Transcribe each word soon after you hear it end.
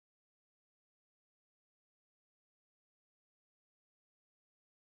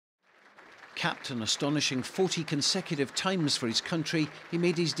Capped an astonishing 40 consecutive times for his country, he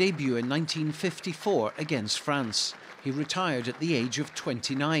made his debut in 1954 against France. He retired at the age of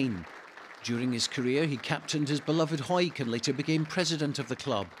 29. During his career, he captained his beloved Hawick and later became president of the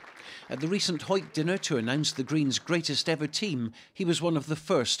club. At the recent Hawick dinner to announce the Greens' greatest ever team, he was one of the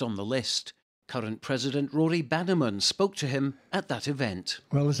first on the list. Current President Rory Bannerman spoke to him at that event.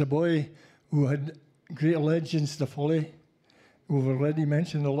 Well, as a boy who had great legends to follow, we've already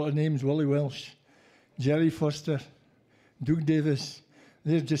mentioned a lot of names: Willie Welsh, Jerry Foster, Doug Davis.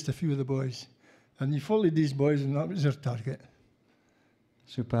 They're just a few of the boys. And you followed these boys and that was their target.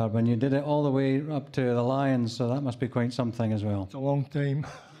 Superb. And you did it all the way up to the Lions, so that must be quite something as well. It's a long time.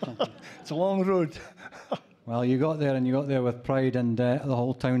 It's a long road. Well, you got there, and you got there with pride, and the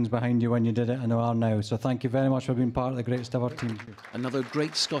whole town's behind you when you did it, and are now. So thank you very much for being part of the greatest ever team. Another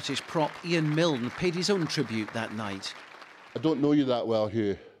great Scottish prop, Ian Milne, paid his own tribute that night. I don't know you that well,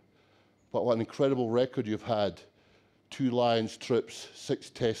 Hugh, but what an incredible record you've had. 2 Lions trips,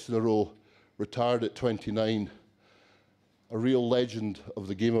 6 tests in a row, retired at 29. A real legend of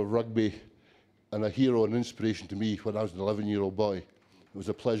the game of rugby and a hero and inspiration to me when I was an 11-year-old boy. It was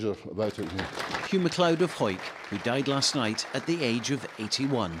a pleasure about it. Hugh McLeod of Hawick, who died last night at the age of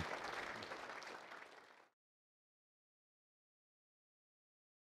 81.